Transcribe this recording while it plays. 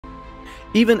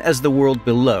Even as the world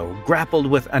below grappled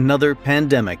with another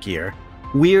pandemic year,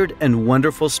 weird and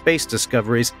wonderful space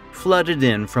discoveries flooded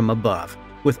in from above,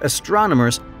 with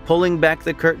astronomers pulling back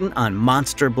the curtain on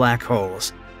monster black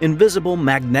holes, invisible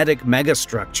magnetic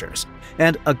megastructures,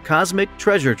 and a cosmic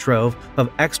treasure trove of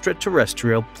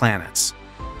extraterrestrial planets.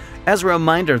 As a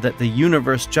reminder that the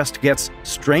universe just gets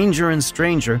stranger and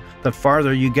stranger the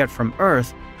farther you get from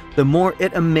Earth, the more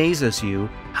it amazes you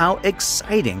how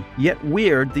exciting yet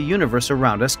weird the universe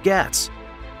around us gets.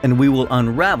 And we will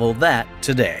unravel that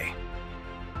today.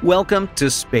 Welcome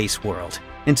to Space World.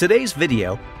 In today's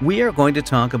video, we are going to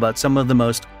talk about some of the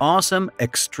most awesome,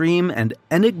 extreme, and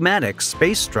enigmatic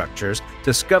space structures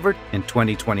discovered in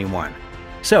 2021.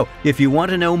 So, if you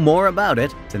want to know more about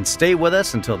it, then stay with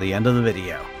us until the end of the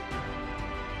video.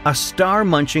 A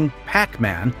star-munching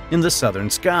Pac-Man in the southern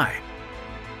sky.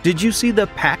 Did you see the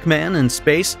Pac-Man in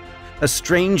space? A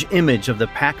strange image of the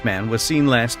Pac-Man was seen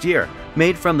last year,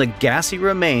 made from the gassy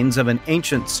remains of an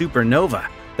ancient supernova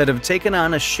that have taken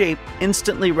on a shape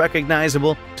instantly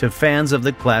recognizable to fans of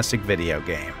the classic video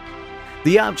game.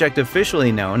 The object,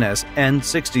 officially known as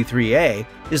N63A,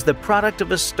 is the product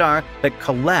of a star that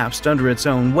collapsed under its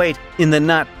own weight in the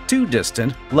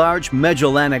not-too-distant Large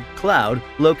Magellanic Cloud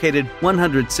located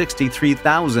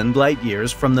 163,000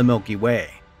 light-years from the Milky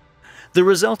Way. The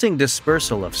resulting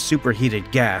dispersal of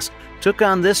superheated gas took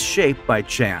on this shape by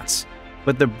chance,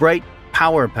 but the bright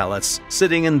power pellets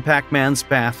sitting in Pac-Man's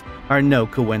path are no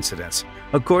coincidence.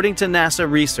 According to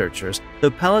NASA researchers, the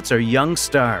pellets are young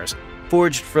stars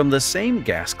forged from the same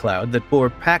gas cloud that bore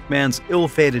Pac-Man's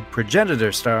ill-fated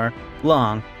progenitor star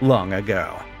long, long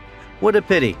ago. What a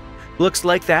pity. Looks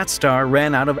like that star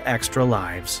ran out of extra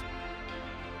lives.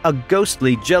 A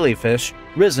ghostly jellyfish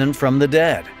risen from the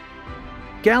dead.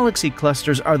 Galaxy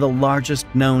clusters are the largest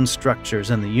known structures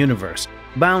in the universe,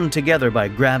 bound together by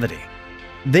gravity.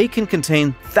 They can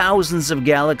contain thousands of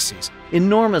galaxies,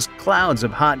 enormous clouds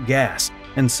of hot gas,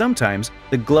 and sometimes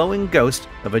the glowing ghost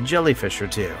of a jellyfish or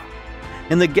two.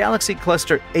 In the galaxy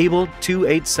cluster Able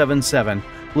 2877,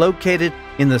 located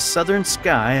in the southern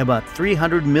sky about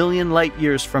 300 million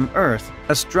light-years from Earth,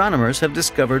 astronomers have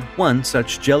discovered one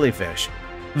such jellyfish.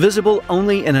 Visible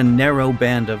only in a narrow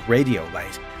band of radio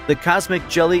light, the cosmic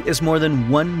jelly is more than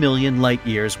 1 million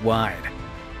light-years wide.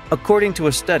 According to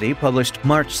a study published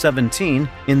March 17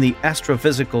 in the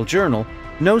Astrophysical Journal,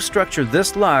 no structure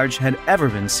this large had ever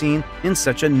been seen in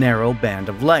such a narrow band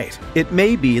of light. It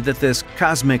may be that this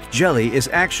cosmic jelly is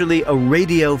actually a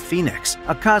radio phoenix,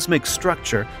 a cosmic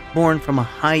structure born from a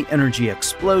high-energy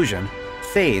explosion,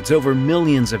 fades over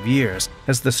millions of years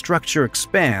as the structure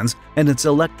expands and its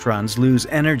electrons lose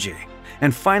energy,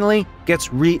 and finally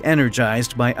gets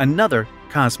re-energized by another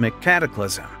cosmic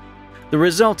cataclysm. The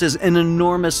result is an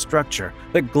enormous structure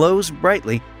that glows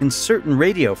brightly in certain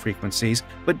radio frequencies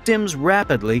but dims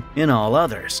rapidly in all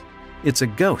others. It's a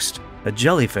ghost, a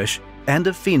jellyfish, and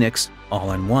a phoenix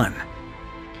all in one.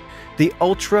 The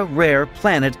ultra-rare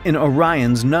planet in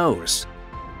Orion's nose.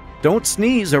 Don't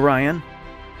sneeze, Orion!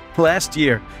 Last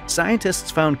year,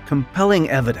 scientists found compelling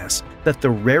evidence that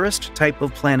the rarest type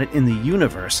of planet in the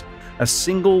universe, a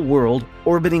single world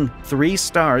orbiting 3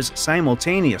 stars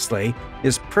simultaneously,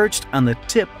 is perched on the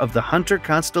tip of the Hunter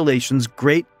constellation's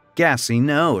great gassy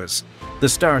nose. The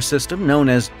star system, known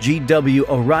as GW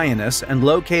Orionis and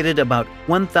located about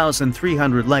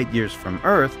 1,300 light-years from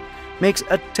Earth, makes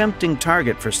a tempting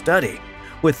target for study.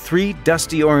 With 3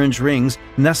 dusty orange rings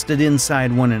nested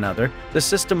inside one another, the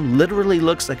system literally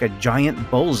looks like a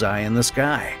giant bullseye in the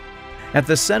sky. At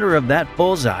the center of that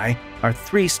bullseye are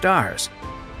 3 stars,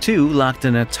 2 locked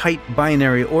in a tight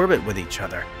binary orbit with each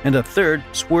other, and a third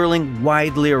swirling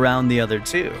widely around the other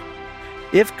 2.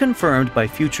 If confirmed by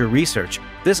future research,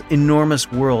 this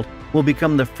enormous world will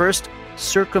become the first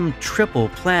circumtriple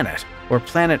planet, or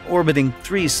planet orbiting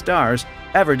 3 stars,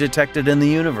 ever detected in the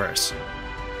universe.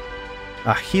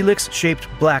 A helix-shaped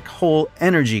black hole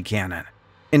energy cannon.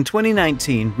 In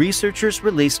 2019, researchers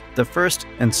released the first,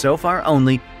 and so far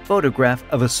only, photograph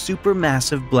of a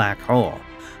supermassive black hole,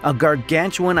 a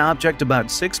gargantuan object about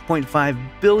 6.5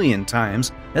 billion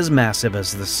times as massive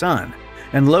as the Sun,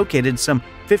 and located some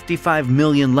 55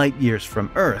 million light-years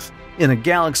from Earth in a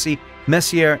galaxy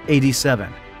Messier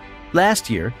 87. Last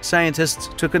year, scientists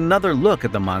took another look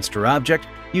at the monster object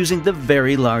using the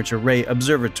Very Large Array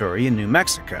Observatory in New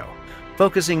Mexico,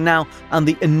 focusing now on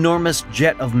the enormous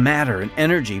jet of matter and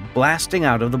energy blasting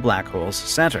out of the black hole's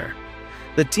center.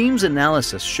 The team's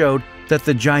analysis showed that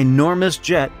the ginormous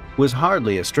jet was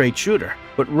hardly a straight shooter,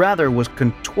 but rather was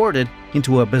contorted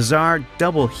into a bizarre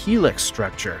double helix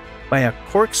structure, by a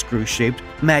corkscrew-shaped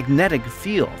magnetic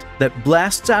field that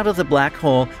blasts out of the black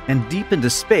hole and deep into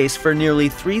space for nearly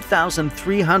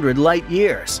 3,300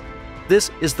 light-years. This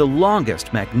is the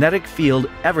longest magnetic field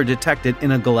ever detected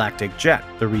in a galactic jet,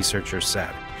 the researchers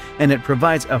said, and it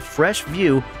provides a fresh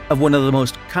view of one of the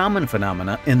most common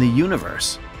phenomena in the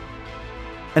universe: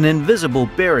 an invisible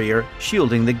barrier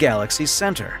shielding the galaxy's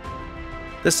center.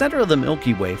 The center of the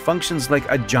Milky Way functions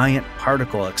like a giant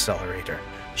particle accelerator,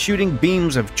 shooting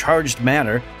beams of charged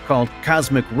matter, called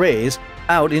cosmic rays,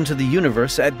 out into the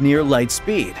universe at near light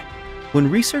speed. When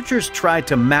researchers tried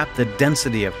to map the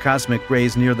density of cosmic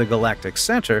rays near the galactic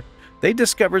center, they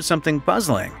discovered something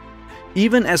puzzling.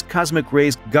 Even as cosmic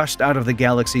rays gushed out of the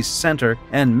galaxy's center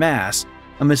en masse,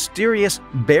 a mysterious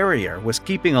barrier was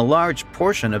keeping a large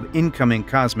portion of incoming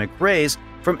cosmic rays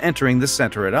from entering the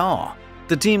center at all.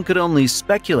 The team could only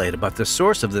speculate about the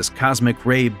source of this cosmic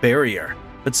ray barrier,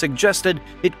 but suggested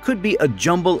it could be a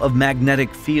jumble of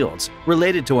magnetic fields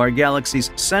related to our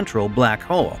galaxy's central black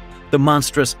hole, the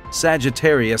monstrous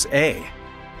Sagittarius A,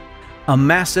 a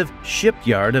massive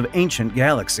shipyard of ancient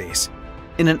galaxies.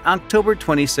 In an October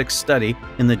 26 study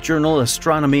in the journal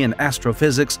Astronomy and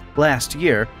Astrophysics last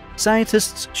year,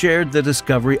 scientists shared the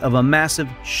discovery of a massive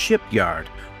shipyard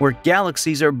where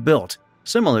galaxies are built,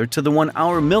 similar to the one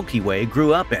our Milky Way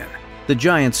grew up in. The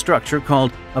giant structure,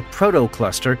 called a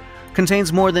protocluster,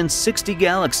 contains more than 60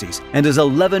 galaxies and is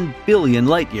 11 billion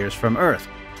light-years from Earth,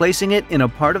 placing it in a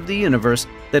part of the universe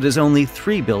that is only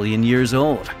 3 billion years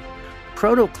old.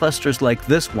 Protoclusters like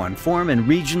this one form in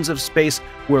regions of space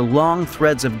where long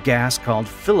threads of gas called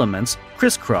filaments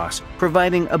crisscross,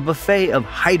 providing a buffet of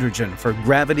hydrogen for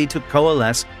gravity to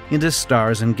coalesce into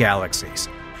stars and galaxies.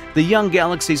 The young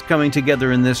galaxies coming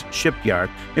together in this shipyard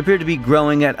appear to be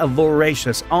growing at a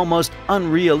voracious, almost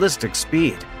unrealistic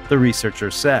speed, the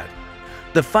researchers said.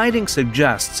 The finding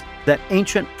suggests that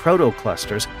ancient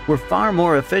protoclusters were far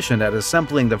more efficient at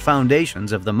assembling the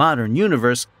foundations of the modern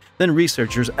universe than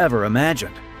researchers ever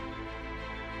imagined.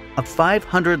 A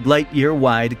 500 light-year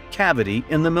wide cavity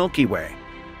in the Milky Way.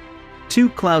 Two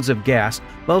clouds of gas,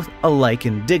 both alike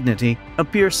in dignity,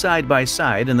 appear side by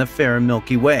side in the fair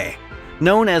Milky Way.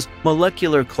 Known as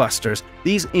molecular clusters,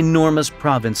 these enormous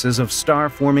provinces of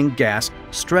star-forming gas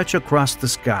stretch across the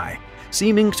sky,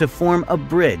 seeming to form a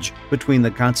bridge between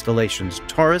the constellations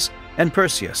Taurus and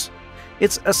Perseus.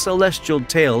 It's a celestial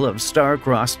tale of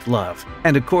star-crossed love,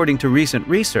 and according to recent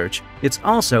research, it's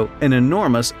also an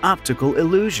enormous optical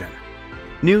illusion.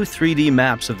 New 3D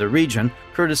maps of the region,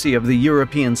 courtesy of the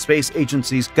European Space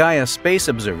Agency's Gaia Space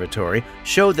Observatory,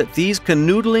 show that these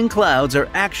canoodling clouds are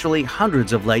actually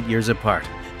hundreds of light-years apart,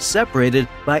 separated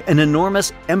by an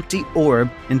enormous empty orb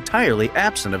entirely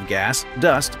absent of gas,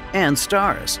 dust, and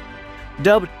stars.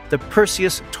 Dubbed the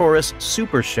Perseus-Taurus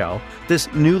supershell,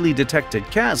 this newly detected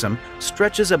chasm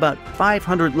stretches about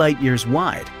 500 light-years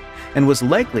wide and was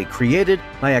likely created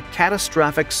by a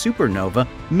catastrophic supernova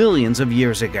millions of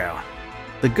years ago.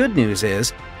 The good news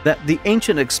is that the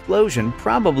ancient explosion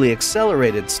probably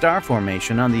accelerated star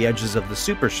formation on the edges of the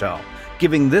supershell,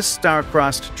 giving this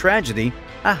star-crossed tragedy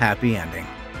a happy ending.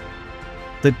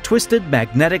 The twisted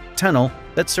magnetic tunnel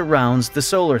that surrounds the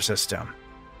solar system.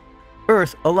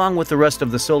 Earth, along with the rest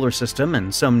of the solar system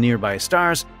and some nearby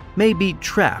stars, may be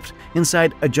trapped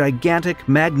inside a gigantic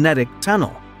magnetic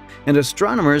tunnel, and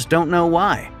astronomers don't know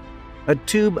why. A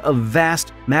tube of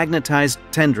vast magnetized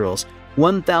tendrils,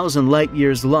 1,000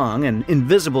 light-years long and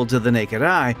invisible to the naked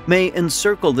eye, may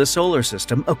encircle the solar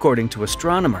system, according to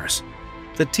astronomers.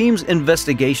 The team's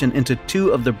investigation into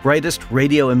two of the brightest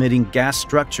radio-emitting gas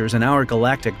structures in our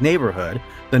galactic neighborhood,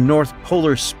 the North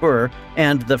Polar Spur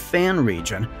and the Fan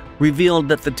region, revealed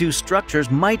that the two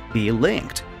structures might be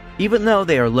linked, even though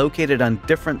they are located on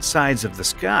different sides of the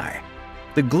sky.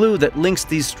 The glue that links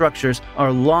these structures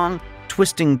are long,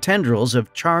 twisting tendrils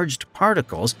of charged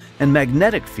particles and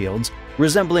magnetic fields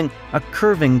resembling a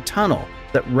curving tunnel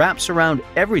that wraps around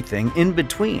everything in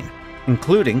between,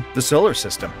 including the solar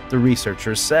system, the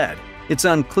researchers said. It's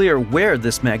unclear where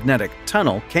this magnetic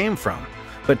tunnel came from,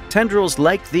 but tendrils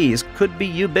like these could be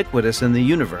ubiquitous in the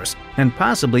universe and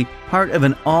possibly part of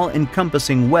an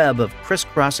all-encompassing web of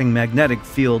crisscrossing magnetic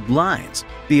field lines,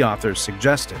 the authors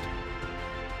suggested.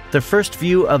 The first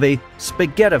view of a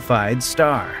spaghettified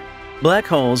star. Black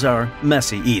holes are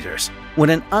messy eaters. When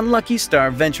an unlucky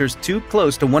star ventures too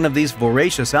close to one of these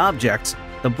voracious objects,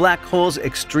 the black hole's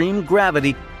extreme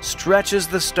gravity stretches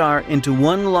the star into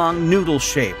one long noodle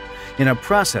shape in a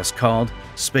process called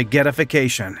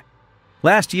spaghettification.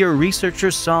 Last year,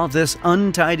 researchers saw this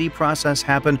untidy process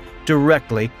happen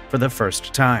directly for the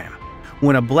first time,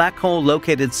 when a black hole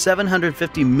located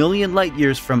 750 million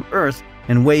light-years from Earth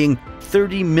and weighing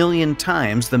 30 million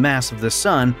times the mass of the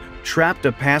Sun, trapped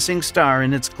a passing star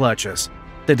in its clutches.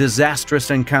 The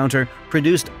disastrous encounter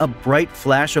produced a bright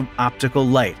flash of optical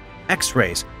light,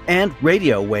 X-rays, and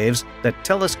radio waves that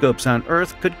telescopes on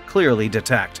Earth could clearly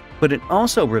detect. But it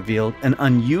also revealed an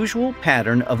unusual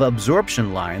pattern of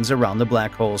absorption lines around the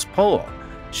black hole's pole,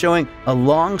 showing a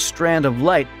long strand of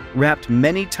light wrapped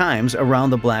many times around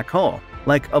the black hole,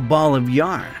 like a ball of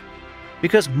yarn.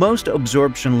 Because most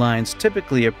absorption lines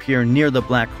typically appear near the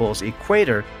black hole's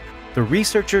equator, the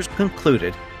researchers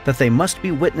concluded that they must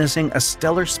be witnessing a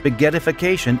stellar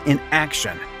spaghettification in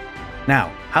action.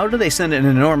 Now, how do they send an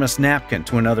enormous napkin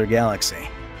to another galaxy?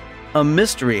 A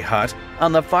mystery hut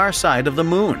on the far side of the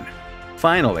Moon.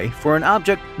 Finally, for an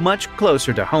object much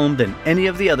closer to home than any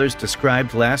of the others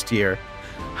described last year,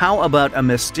 how about a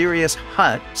mysterious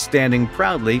hut standing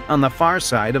proudly on the far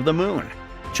side of the Moon?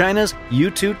 China's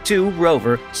Yutu-2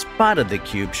 rover spotted the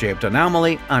cube-shaped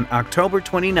anomaly on October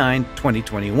 29,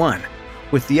 2021,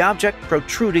 with the object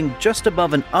protruding just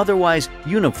above an otherwise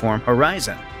uniform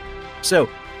horizon. So,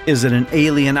 is it an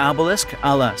alien obelisk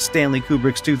a la Stanley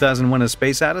Kubrick's 2001: A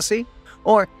Space Odyssey?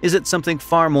 Or is it something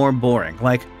far more boring,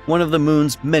 like one of the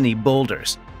Moon's many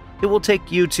boulders? It will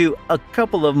take you to a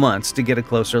couple of months to get a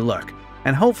closer look,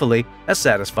 and hopefully a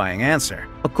satisfying answer,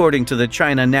 according to the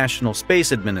China National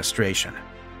Space Administration.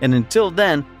 And until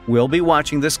then, we'll be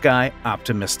watching the sky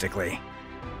optimistically.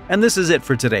 And this is it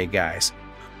for today, guys.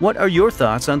 What are your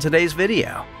thoughts on today's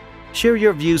video? Share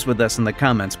your views with us in the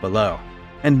comments below.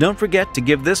 And don't forget to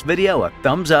give this video a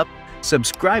thumbs up,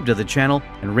 subscribe to the channel,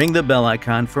 and ring the bell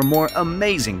icon for more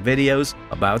amazing videos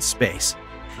about space.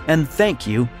 And thank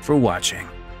you for watching.